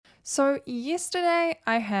So yesterday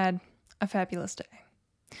I had a fabulous day.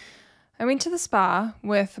 I went to the spa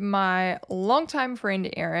with my longtime friend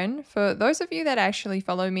Erin. For those of you that actually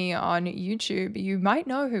follow me on YouTube, you might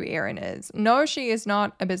know who Erin is. No, she is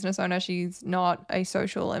not a business owner. She's not a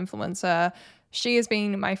social influencer. She has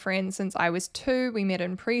been my friend since I was 2. We met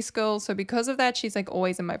in preschool. So because of that, she's like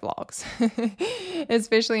always in my vlogs,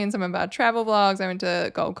 especially in some of our travel vlogs. I went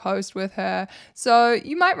to Gold Coast with her. So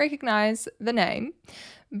you might recognize the name.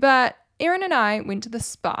 But Erin and I went to the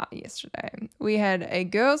spa yesterday. We had a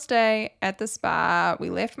girls' day at the spa. We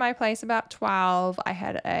left my place about 12. I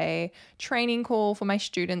had a training call for my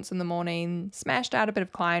students in the morning, smashed out a bit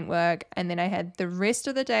of client work, and then I had the rest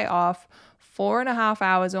of the day off, 4.5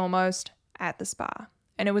 hours almost, at the spa.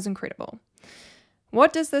 And it was incredible.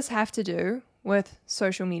 What does this have to do with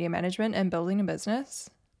social media management and building a business?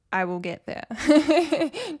 I will get there.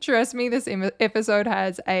 Trust me, this episode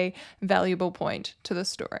has a valuable point to the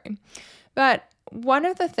story. But one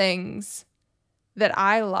of the things that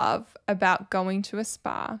I love about going to a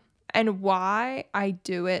spa and why I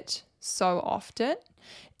do it so often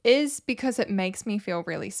is because it makes me feel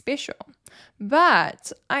really special.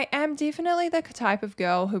 But I am definitely the type of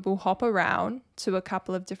girl who will hop around to a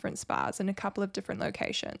couple of different spas in a couple of different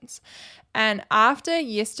locations. And after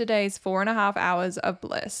yesterday's 4.5 hours of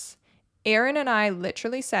bliss, Erin and I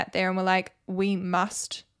literally sat there and were like, we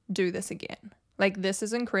must do this again. Like, this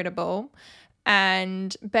is incredible.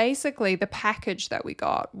 And basically the package that we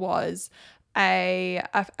got was an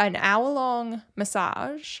hour-long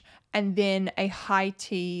massage and then a high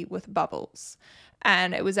tea with bubbles.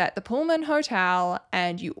 And it was at the Pullman Hotel,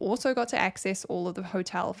 and you also got to access all of the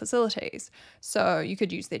hotel facilities. So you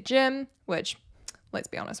could use their gym, which, let's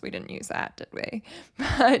be honest, we didn't use that, did we?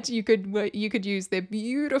 But you could use their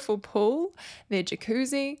beautiful pool, their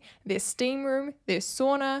jacuzzi, their steam room, their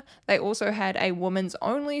sauna. They also had a women's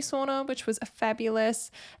only sauna, which was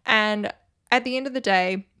fabulous. And at the end of the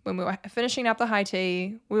day, when we were finishing up the high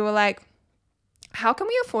tea, we were like, how can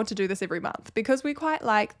we afford to do this every month? Because we quite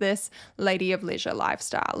like this lady of leisure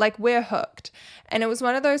lifestyle. Like, we're hooked. And it was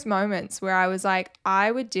one of those moments where I was like,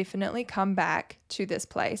 I would definitely come back to this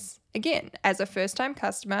place again. As a first-time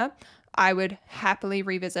customer, I would happily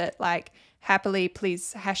revisit, like, happily,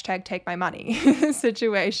 please, hashtag take my money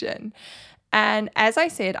situation. And as I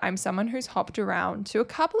said, I'm someone who's hopped around to a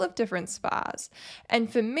couple of different spas.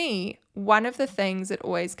 And for me, one of the things that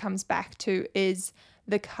always comes back to is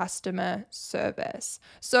the customer service.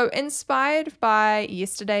 So inspired by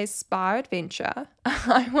yesterday's spa adventure,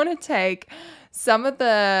 I want to take some of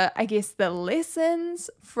the lessons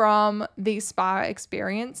from these spa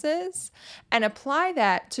experiences and apply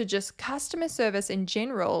that to just customer service in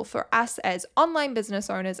general for us as online business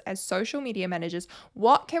owners, as social media managers.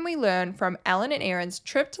 What can we learn from Ellen and Erin's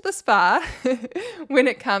trip to the spa when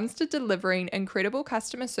it comes to delivering incredible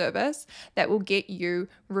customer service that will get you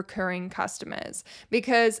recurring customers?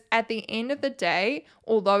 Because at the end of the day,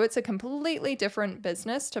 although it's a completely different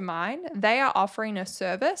business to mine, they are offering a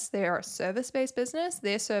service. They are a service-based business.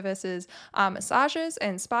 Their services are massages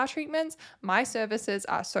and spa treatments. My services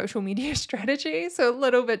are social media strategy, so a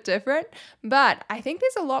little bit different. But I think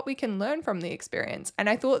there's a lot we can learn from the experience. And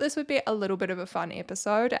I thought this would be a little bit of a fun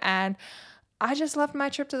episode. And I just loved my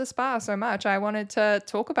trip to the spa so much. I wanted to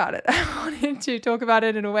talk about it. I wanted to talk about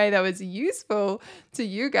it in a way that was useful to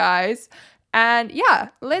you guys. And yeah,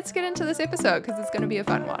 let's get into this episode because it's going to be a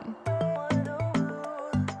fun one.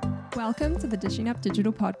 Welcome to the Dishing Up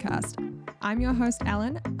Digital podcast. I'm your host,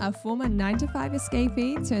 Ellen, a former 9-to-5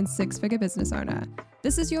 escapee turned 6-figure business owner.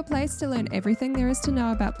 This is your place to learn everything there is to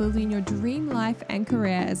know about building your dream life and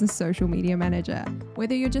career as a social media manager.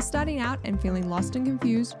 Whether you're just starting out and feeling lost and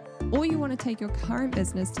confused, or you want to take your current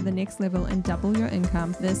business to the next level and double your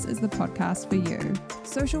income, this is the podcast for you.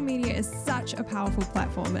 Social media is such a powerful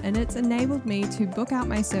platform, and it's enabled me to book out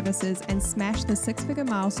my services and smash the 6-figure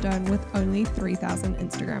milestone with only 3,000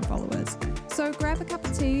 Instagram followers. So grab a cup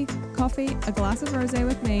of tea, coffee, a glass of rosé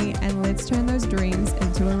with me, and let's turn those dreams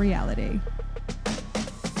into a reality.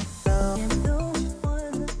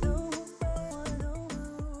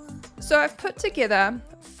 So I've put together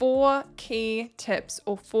 4 key tips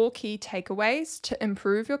or 4 key takeaways to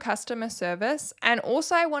improve your customer service. And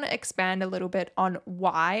also I want to expand a little bit on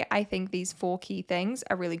why I think these 4 key things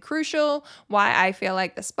are really crucial, why I feel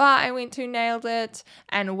like the spa I went to nailed it,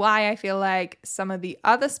 and why I feel like some of the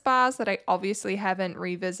other spas that I obviously haven't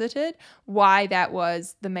revisited, why that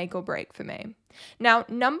was the make or break for me. Now,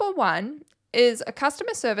 number 1 is a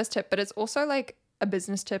customer service tip, but it's also like a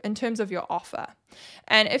business tip in terms of your offer.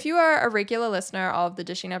 And if you are a regular listener of the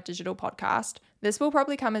Dishing Up Digital podcast, this will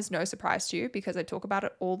probably come as no surprise to you because I talk about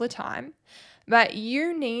it all the time. But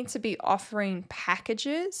you need to be offering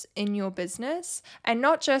packages in your business, and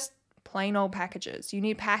not just plain old packages. You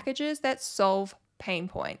need packages that solve pain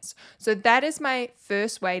points. So that is my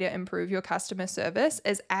first way to improve your customer service,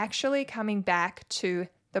 is actually coming back to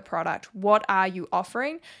the product. What are you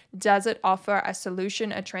offering? Does it offer a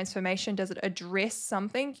solution, a transformation? Does it address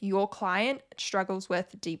something your client struggles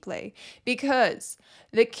with deeply? Because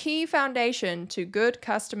the key foundation to good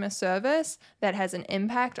customer service that has an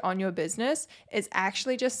impact on your business is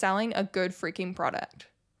actually just selling a good freaking product,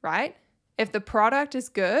 right? If the product is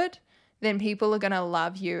good, then people are going to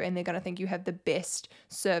love you and they're going to think you have the best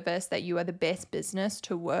service, that you are the best business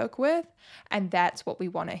to work with. And that's what we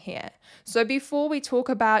want to hear. So before we talk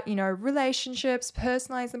about, relationships,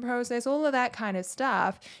 personalize the process, all of that kind of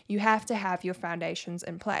stuff, you have to have your foundations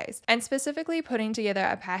in place. And specifically putting together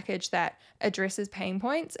a package that addresses pain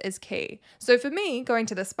points is key. So for me, going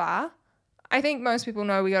to the spa, I think most people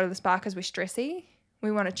know we go to the spa because we're stressy.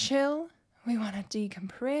 We want to chill. We want to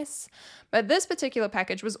decompress. But this particular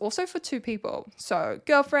package was also for 2 people. So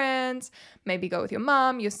girlfriends, maybe go with your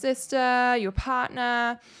mom, your sister, your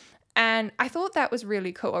partner. And I thought that was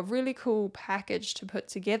really cool, a really cool package to put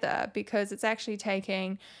together, because it's actually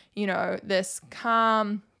taking, this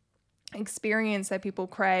calm experience that people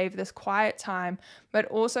crave, this quiet time, but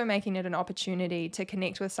also making it an opportunity to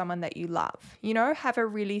connect with someone that you love, have a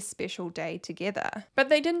really special day together. But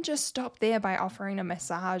they didn't just stop there by offering a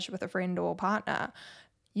massage with a friend or partner.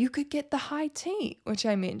 You could get the high tea, which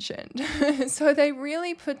I mentioned. So they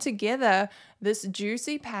really put together this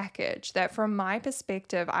juicy package that, from my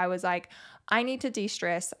perspective, I was like, I need to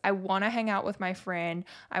de-stress. I want to hang out with my friend.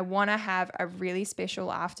 I want to have a really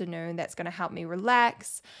special afternoon that's going to help me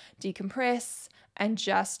relax, decompress, and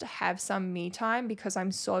just have some me time, because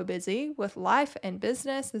I'm so busy with life and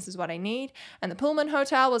business. This is what I need. And the Pullman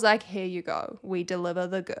Hotel was like, here you go. We deliver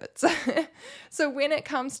the goods. So when it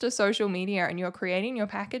comes to social media and you're creating your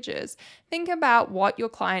packages, think about what your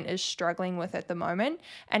client is struggling with at the moment,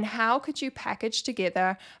 and how could you package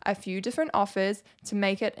together a few different offers to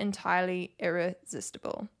make it entirely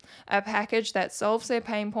irresistible. A package that solves their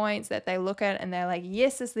pain points, that they look at and they're like,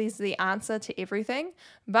 yes, this is the answer to everything.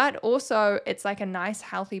 But also it's like a nice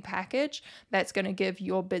healthy package that's going to give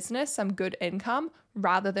your business some good income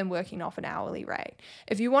rather than working off an hourly rate.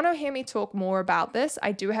 If you want to hear me talk more about this,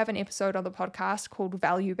 I do have an episode on the podcast called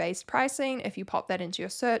Value-Based Pricing. If you pop that into your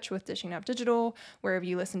search with Dishing Up Digital, wherever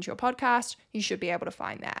you listen to your podcast, you should be able to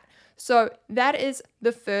find that. So that is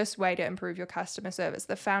the first way to improve your customer service,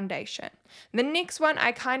 the foundation. The next one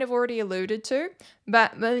I kind of already alluded to,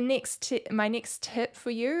 but my next tip for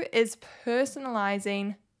you is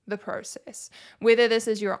personalizing the process. Whether this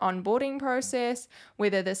is your onboarding process,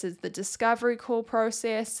 whether this is the discovery call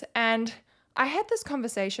process. And I had this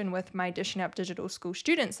conversation with my Dishing Up Digital School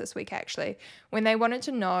students this week, actually, when they wanted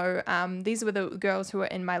to know, these were the girls who are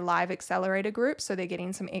in my live accelerator group, so they're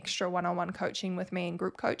getting some extra one-on-one coaching with me and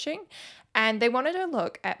group coaching, and they wanted to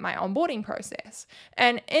look at my onboarding process.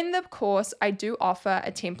 And in the course, I do offer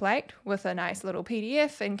a template with a nice little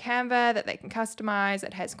PDF in Canva that they can customize.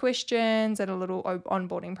 It has questions and a little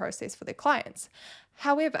onboarding process for their clients.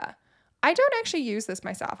 However, I don't actually use this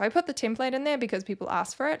myself. I put the template in there because people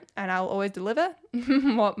ask for it, and I'll always deliver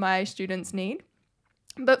what my students need.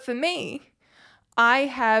 But for me, I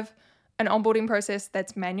have an onboarding process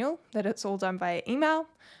that's manual, that it's all done via email,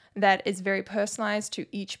 that is very personalized to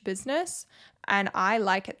each business, and I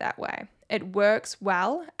like it that way. It works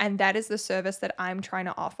well, and that is the service that I'm trying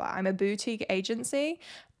to offer. I'm a boutique agency,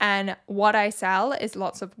 and what I sell is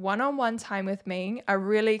lots of one-on-one time with me, a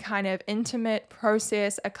really kind of intimate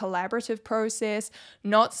process, a collaborative process,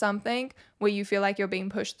 not something where you feel like you're being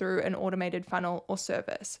pushed through an automated funnel or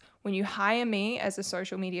service. When you hire me as a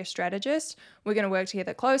social media strategist, we're going to work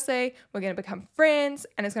together closely, we're going to become friends,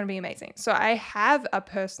 and it's going to be amazing. So I have a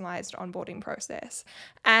personalized onboarding process.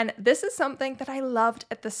 And this is something that I loved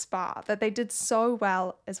at the spa, that they did so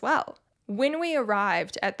well as well. When we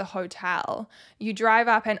arrived at the hotel, you drive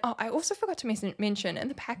up and, I also forgot to mention, in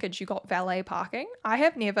the package, you got valet parking. I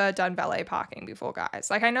have never done valet parking before, guys.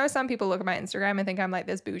 Like, I know some people look at my Instagram and think I'm like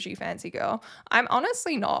this bougie fancy girl. I'm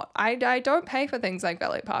honestly not. I don't pay for things like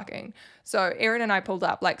valet parking. So Erin and I pulled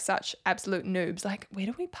up like such absolute noobs. Like, where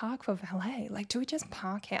do we park for valet? Like, do we just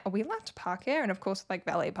park here? Are we allowed to park here? And of course, like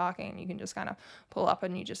valet parking, you can just kind of pull up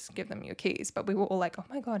and you just give them your keys. But we were all like, oh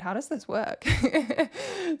my God, how does this work?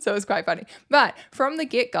 So it was quite funny. funny. But from the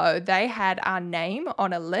get-go, they had our name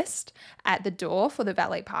on a list at the door for the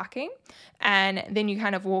valet parking. And then you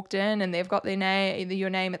kind of walked in and they've got their name, your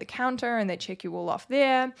name at the counter, and they check you all off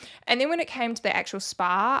there. And then when it came to the actual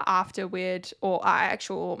spa or our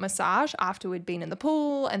actual massage after we'd been in the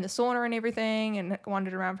pool and the sauna and everything and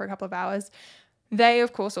wandered around for a couple of hours, they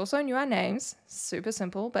of course also knew our names. Super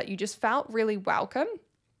simple, but you just felt really welcome.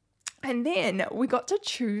 And then we got to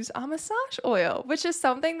choose our massage oil, which is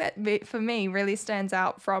something that for me really stands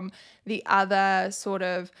out from the other sort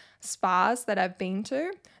of spas that I've been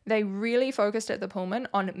to. They really focused at the Pullman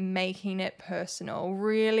on making it personal,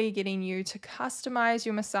 really getting you to customize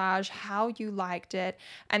your massage how you liked it.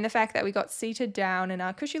 And the fact that we got seated down in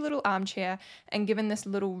our cushy little armchair and given this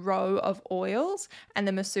little row of oils, and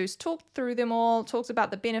the masseuse talked through them all, talked about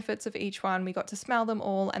the benefits of each one. We got to smell them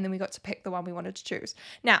all, and then we got to pick the one we wanted to choose.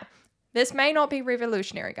 Now, this may not be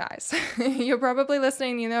revolutionary, guys. You're probably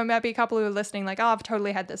listening, maybe a couple who are listening like, oh, I've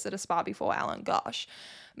totally had this at a spa before, Alan, gosh.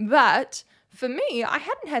 But for me, I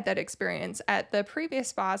hadn't had that experience at the previous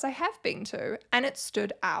spas I have been to, and it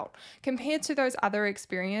stood out compared to those other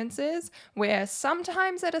experiences where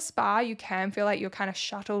sometimes at a spa you can feel like you're kind of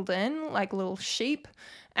shuttled in like little sheep,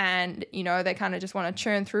 and they kind of just want to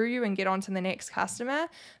churn through you and get on to the next customer.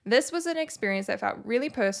 This was an experience that felt really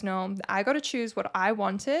personal. I got to choose what I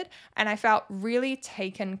wanted, and I felt really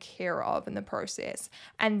taken care of in the process.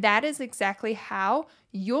 And that is exactly how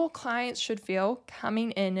your clients should feel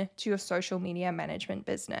coming in to your social media management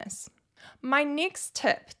business. My next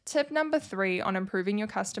tip number 3 on improving your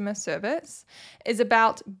customer service, is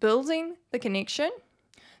about building the connection,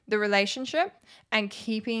 the relationship, and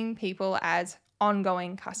keeping people as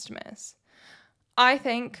ongoing customers. I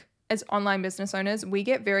think as online business owners, we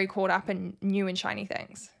get very caught up in new and shiny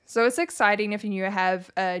things. So it's exciting if you have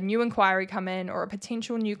a new inquiry come in or a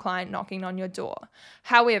potential new client knocking on your door.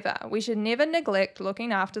 However, we should never neglect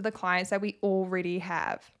looking after the clients that we already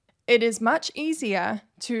have. It is much easier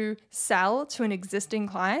to sell to an existing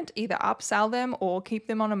client, either upsell them or keep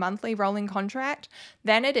them on a monthly rolling contract,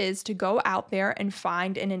 than it is to go out there and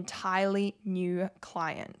find an entirely new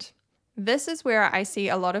client. This is where I see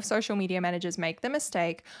a lot of social media managers make the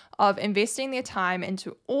mistake of investing their time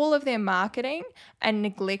into all of their marketing and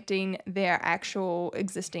neglecting their actual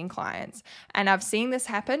existing clients. And I've seen this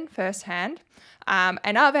happen firsthand.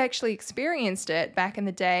 And I've actually experienced it back in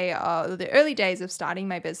the the early days of starting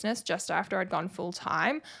my business, just after I'd gone full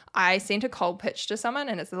time. I sent a cold pitch to someone,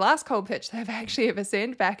 and it's the last cold pitch that I've actually ever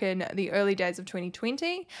sent back in the early days of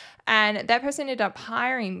 2020. And that person ended up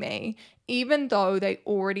hiring me, even though they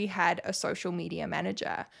already had a social media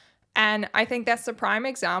manager. And I think that's the prime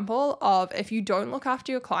example of, if you don't look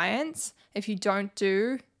after your clients, if you don't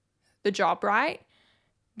do the job right,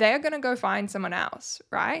 they're going to go find someone else,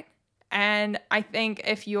 right? And I think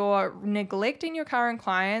if you're neglecting your current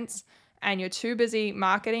clients and you're too busy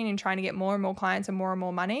marketing and trying to get more and more clients and more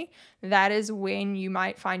money, that is when you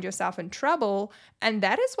might find yourself in trouble. And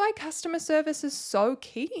that is why customer service is so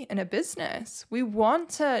key in a business. We want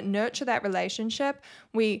to nurture that relationship.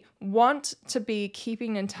 We want to be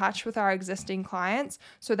keeping in touch with our existing clients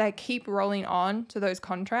so they keep rolling on to those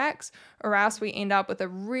contracts, or else we end up with a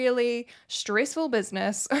really stressful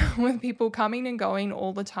business with people coming and going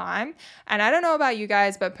all the time. And I don't know about you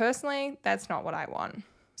guys, but personally, that's not what I want.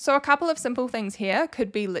 So a couple of simple things here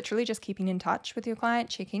could be literally just keeping in touch with your client,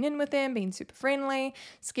 checking in with them, being super friendly,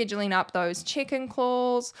 scheduling up those check-in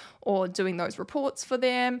calls or doing those reports for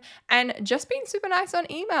them, and just being super nice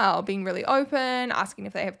on email, being really open, asking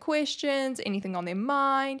if they have questions, anything on their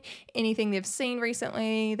mind, anything they've seen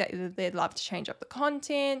recently that they'd love to change up the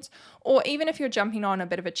content, or even if you're jumping on a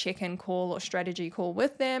bit of a check-in call or strategy call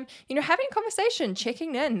with them, having a conversation,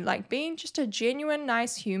 checking in, like being just a genuine,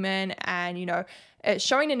 nice human, and,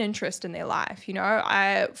 showing an interest in their life.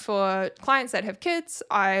 For clients that have kids,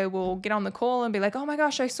 I will get on the call and be like, oh my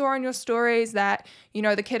gosh, I saw on your stories that, the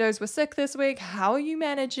kiddos were sick this week. How are you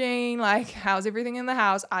managing? Like, how's everything in the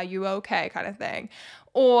house? Are you okay? Kind of thing.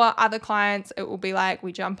 Or other clients, it will be like,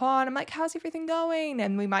 we jump on, I'm like, how's everything going?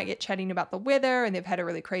 And we might get chatting about the weather, and they've had a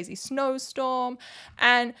really crazy snowstorm.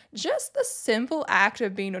 And just the simple act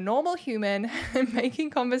of being a normal human and making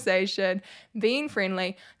conversation, being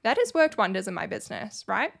friendly, that has worked wonders in my business,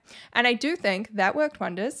 right? And I do think that worked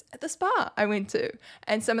wonders at the spa I went to.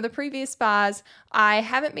 And some of the previous spas, I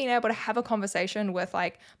haven't been able to have a conversation with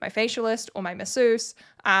like my facialist or my masseuse.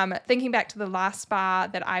 Thinking back to the last spa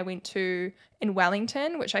that I went to in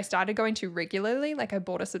Wellington, which I started going to regularly, like I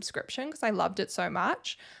bought a subscription because I loved it so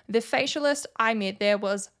much. The facialist I met there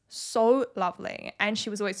was so lovely. And she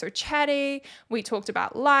was always so chatty. We talked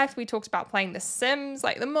about life. We talked about playing The Sims,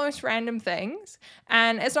 like the most random things.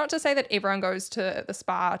 And it's not to say that everyone goes to the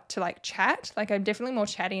spa to like chat. Like I'm definitely more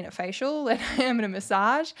chatty in a facial than I am in a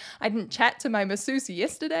massage. I didn't chat to my masseuse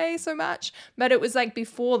yesterday so much, but it was like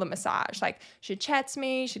before the massage. Like she'd chat to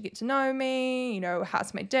me, she'd get to know me, you know,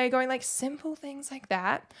 how's my day going? Like simple things like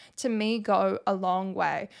that to me go a long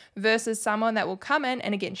way versus someone that will come in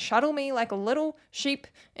and again shuttle me like a little sheep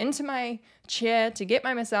into my chair to get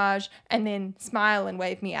my massage and then smile and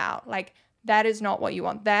wave me out. Like that is not what you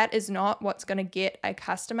want. That is not what's going to get a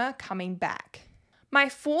customer coming back. My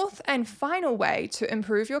fourth and final way to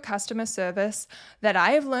improve your customer service that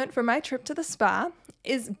I have learned from my trip to the spa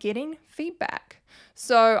is getting feedback.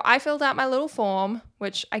 So I filled out my little form,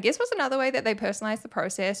 which I guess was another way that they personalized the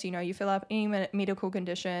process. You know, you fill up any medical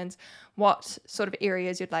conditions, what sort of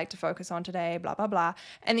areas you'd like to focus on today, blah, blah, blah.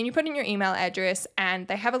 And then you put in your email address and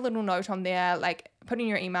they have a little note on there, like put in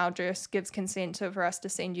your email address gives consent for us to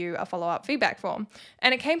send you a follow-up feedback form.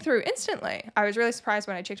 And it came through instantly. I was really surprised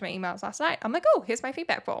when I checked my emails last night. I'm like, oh, here's my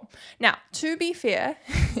feedback form. Now, to be fair,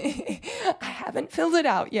 I haven't filled it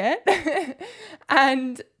out yet.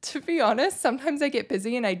 And to be honest, sometimes I get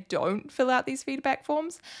busy and I don't fill out these feedback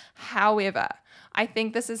forms. However, I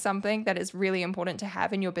think this is something that is really important to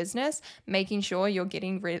have in your business, making sure you're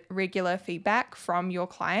getting regular feedback from your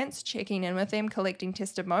clients, checking in with them, collecting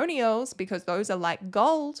testimonials, because those are like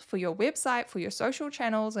gold for your website, for your social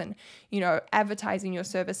channels, and, you know, advertising your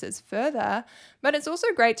services further. But it's also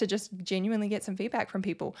great to just genuinely get some feedback from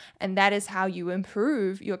people. And that is how you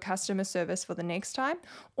improve your customer service for the next time,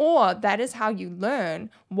 or that is how you learn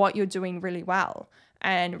what you're doing really well.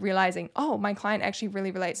 And realizing, oh, my client actually really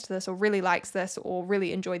relates to this or really likes this or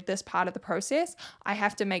really enjoyed this part of the process. I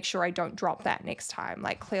have to make sure I don't drop that next time.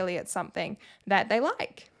 Like clearly it's something that they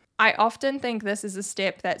like. I often think this is a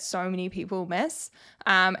step that so many people miss,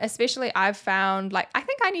 especially I've found, like, I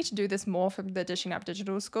think I need to do this more from the Dishing Up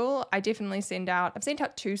Digital School. I've sent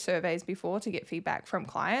out 2 surveys before to get feedback from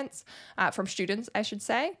clients, from students, I should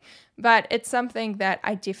say. But it's something that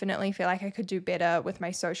I definitely feel like I could do better with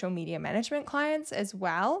my social media management clients as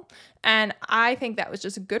well. And I think that was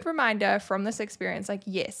just a good reminder from this experience. Like,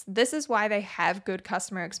 yes, this is why they have good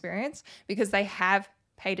customer experience, because they have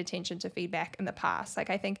paid attention to feedback in the past.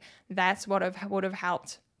 Like I think that's what would have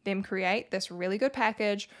helped them create this really good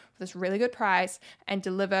package for this really good price and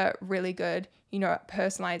deliver really good, you know,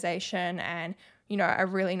 personalization and, you know, a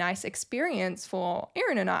really nice experience for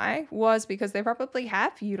Erin and I, was because they probably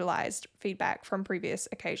have utilized feedback from previous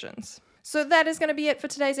occasions. So that is going to be it for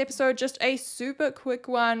today's episode. Just a super quick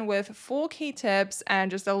one with 4 key tips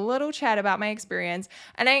and just a little chat about my experience.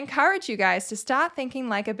 And I encourage you guys to start thinking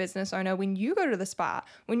like a business owner when you go to the spa,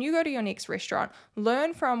 when you go to your next restaurant.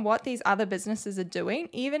 Learn from what these other businesses are doing,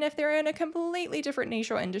 even if they're in a completely different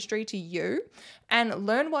niche or industry to you, and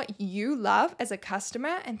learn what you love as a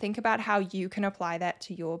customer and think about how you can apply that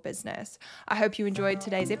to your business. I hope you enjoyed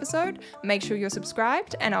today's episode. Make sure you're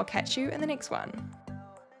subscribed and I'll catch you in the next one.